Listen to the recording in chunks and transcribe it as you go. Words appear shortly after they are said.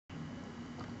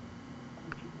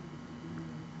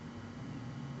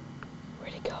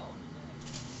go?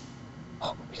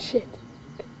 Oh shit.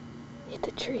 Hit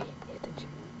the tree. Hit the tree.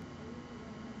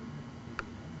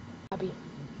 Bobby,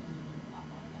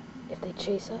 if they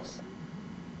chase us,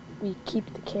 we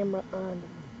keep the camera on.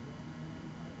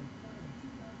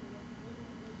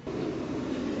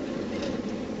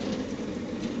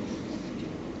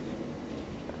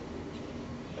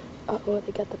 Uh-oh,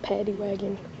 they got the paddy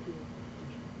wagon.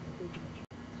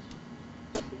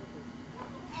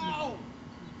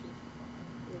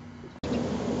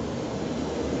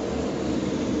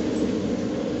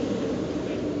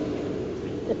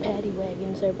 The paddy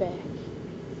wagons are back.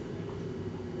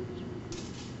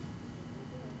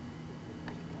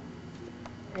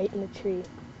 Right in the tree.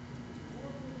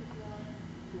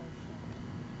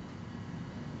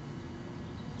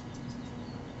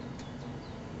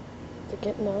 They're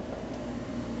getting up.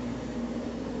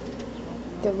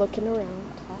 They're looking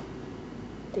around.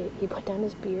 He put down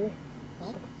his beer.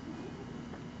 What?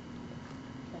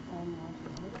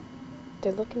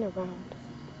 They're looking around.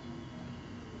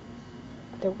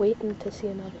 They're waiting to see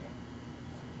another.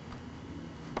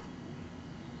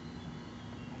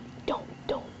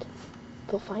 Don't.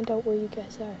 They'll find out where you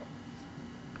guys are.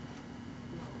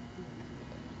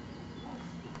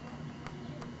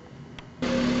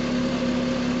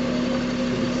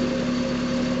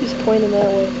 He's pointing that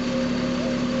way.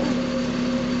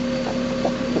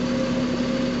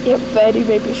 Yep, Fatty,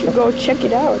 maybe you should go check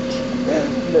it out.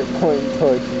 They're pointing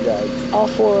towards you guys. All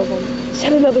four of them.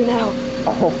 Send another now.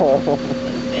 Oh.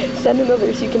 Send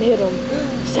another so you can hit them.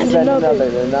 Send another.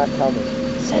 They're not coming.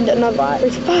 Send another.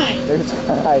 There's five. There's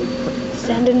five.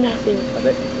 Send another.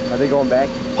 Are they going back?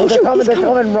 Oh, they're shoot, coming. They're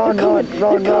coming. Run.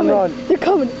 They're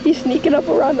coming. He's sneaking up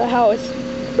around the house.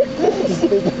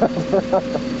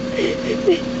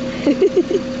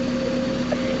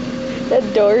 That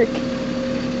dork.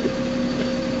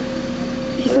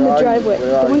 He's in the driveway.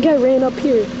 The one guy ran up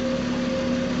here.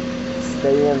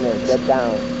 Stay in there. Get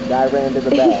down. Guy ran to the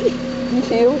back. You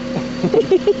see him?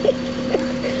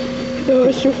 That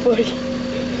was so funny.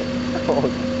 Oh.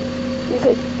 He's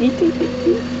like, dee.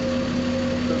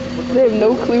 They have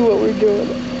no clue what we're doing.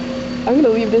 I'm gonna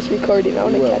leave this recording. I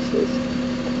wanna catch this.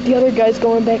 The other guy's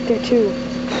going back there too.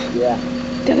 Yeah.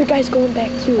 The other guy's going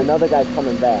back too. Another guy's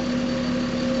coming back.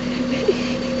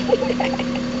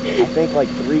 I think like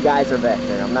 3 guys are back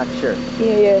there. I'm not sure.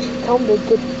 Yeah. Tell him to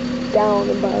get down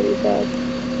about his head.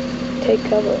 Take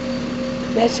cover.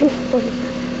 That's so funny.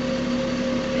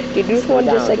 Dude, this one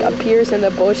just like appears in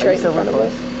the bush right in front of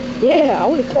us. Yeah, I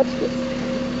want to catch this.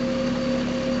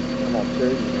 I'm not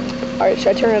sure. Alright,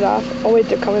 should I turn it off? Oh wait,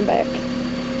 they're coming back.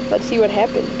 Let's see what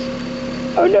happened.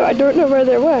 Oh no, I don't know where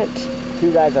they went.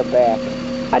 2 guys are back.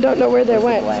 I don't know where they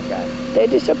went. The black guy. They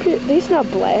disappeared. He's not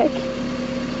black.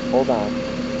 Hold on.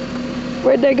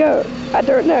 Where'd they go? I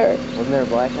don't know. Wasn't there a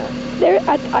black guy? There,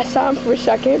 I saw him for a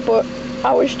second, but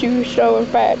I was too slow and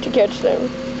fat to catch them.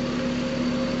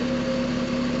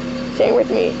 Same with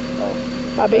me. Oh.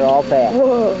 How big? They're all back.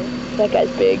 Whoa, that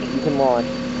guy's big. You can launch.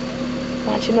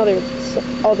 Launch another.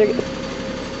 Oh, they're.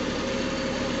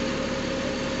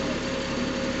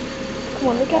 Come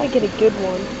on, we gotta get a good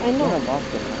one. I know.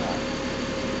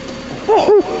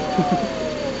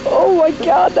 Oh my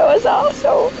god, that was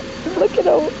awesome. Look at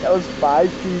him. That was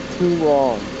 5 feet too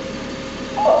long.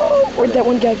 Oh, where'd that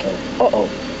one guy go? Uh-oh.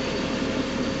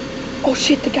 Oh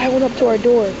shit, the guy went up to our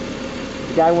door.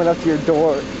 The guy went up to your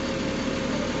door.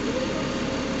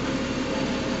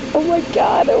 Oh my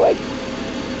god,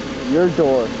 Your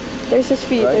door. There's his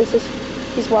feet, right?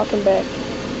 He's walking back.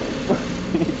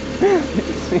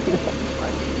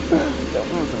 That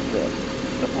was a bit.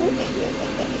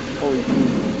 Holy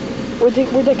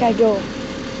shit. Where'd that guy go? I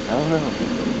don't know.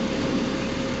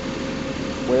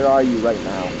 Where are you right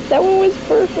now? That one was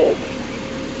perfect.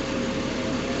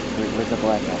 Where's the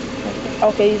black guy?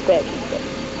 Okay, he's back.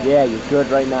 Yeah, you're good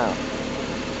right now.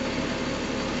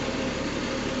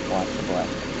 Watch the black.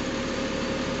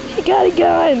 He got a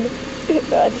gun. Come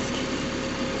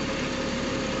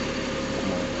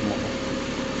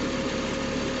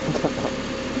on.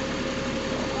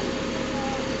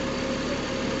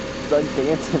 He's like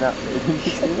dancing out there. Did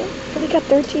you see that? I only got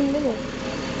 13 minutes.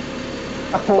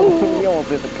 Oh, he almost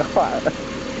hit the car.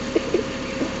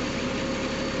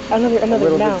 Another a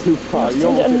little now. bit too far. No, You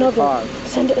almost hit the car.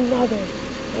 Send another.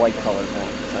 White color now.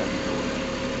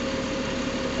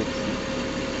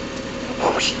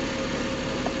 Oh shit.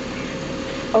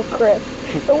 Oh crap.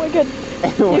 Oh my god.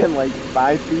 It went like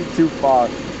 5 feet too far.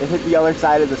 It hit the other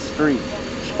side of the street.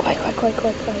 Quiet.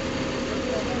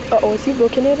 Uh-oh, is he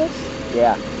looking at us?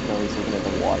 Yeah. No, he's looking at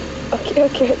the water. Okay.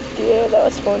 Yeah, that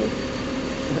was funny.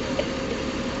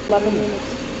 11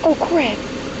 minutes. Oh crap.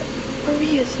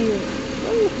 Maria's here.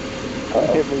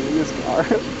 Hit Maria's car.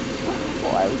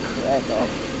 Oh, I would crack up.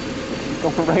 She's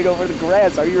going right over the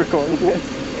grass. Are you recording this?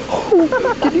 Oh,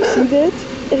 did you see that?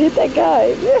 It hit that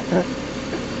guy. Yeah.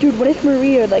 Dude, what if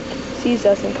Maria, like, sees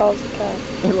us and calls the cops?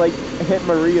 It, like, hit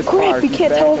Maria's car. Crap, we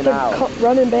can't tell if they're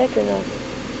running back or not.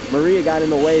 Maria got in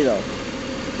the way, though.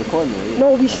 Record Maria.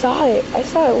 No, we saw it. I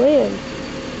saw it land.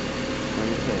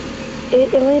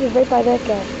 It landed right by that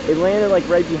guy. It landed, like,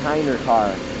 right behind her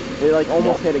car. It, like,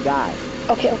 almost hit a guy.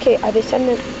 Okay, are they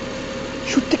sending it?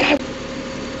 Shoot the guy.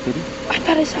 Did he? I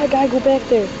thought I saw a guy go back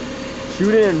there.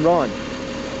 Shoot it and run.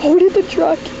 Oh, did the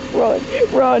truck. Run.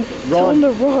 Tell him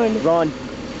to run. Run.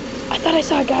 I thought I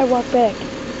saw a guy walk back.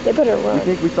 They better run. You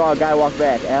think we saw a guy walk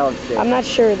back? Alex did. I'm not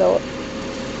sure, though.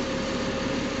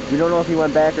 We don't know if he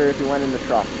went back or if he went in the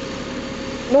truck.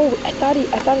 No, I thought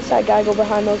I saw a guy go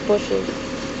behind those bushes.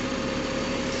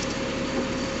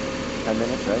 10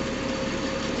 minutes, right?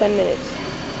 10 minutes.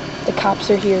 The cops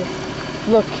are here.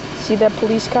 Look, see that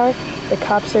police car? The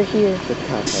cops are here. The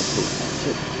cops are here.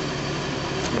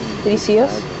 Did he see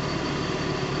us?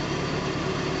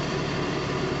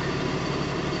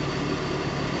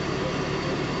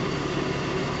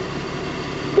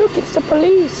 Look, it's the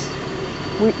police.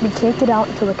 We can't get out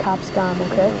until the cops gone,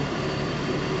 okay?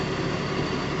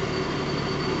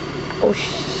 Oh,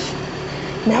 shh.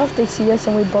 Now if they see us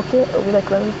and we book it, or we like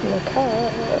run from the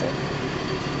car.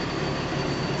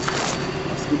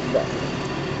 Scoot back.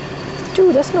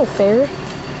 Dude, that's no fair.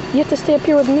 You have to stay up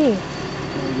here with me.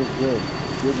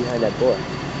 You're behind that door.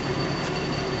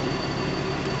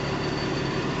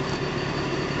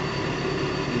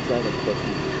 He's got a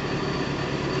cookie.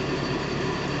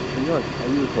 Are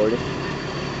you recording?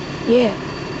 Yeah.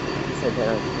 You said that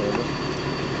on camera.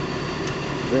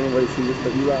 Does anybody see this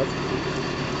but you guys?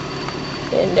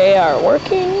 And they are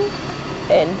working,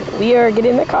 and we are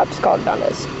getting the cops called on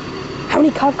us. How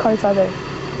many cop cars are there?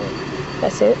 Yeah.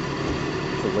 That's it?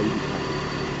 It's a lady cop.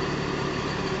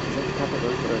 Is that the cop that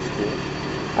works at our school?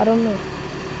 I don't know.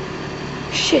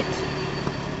 Shit.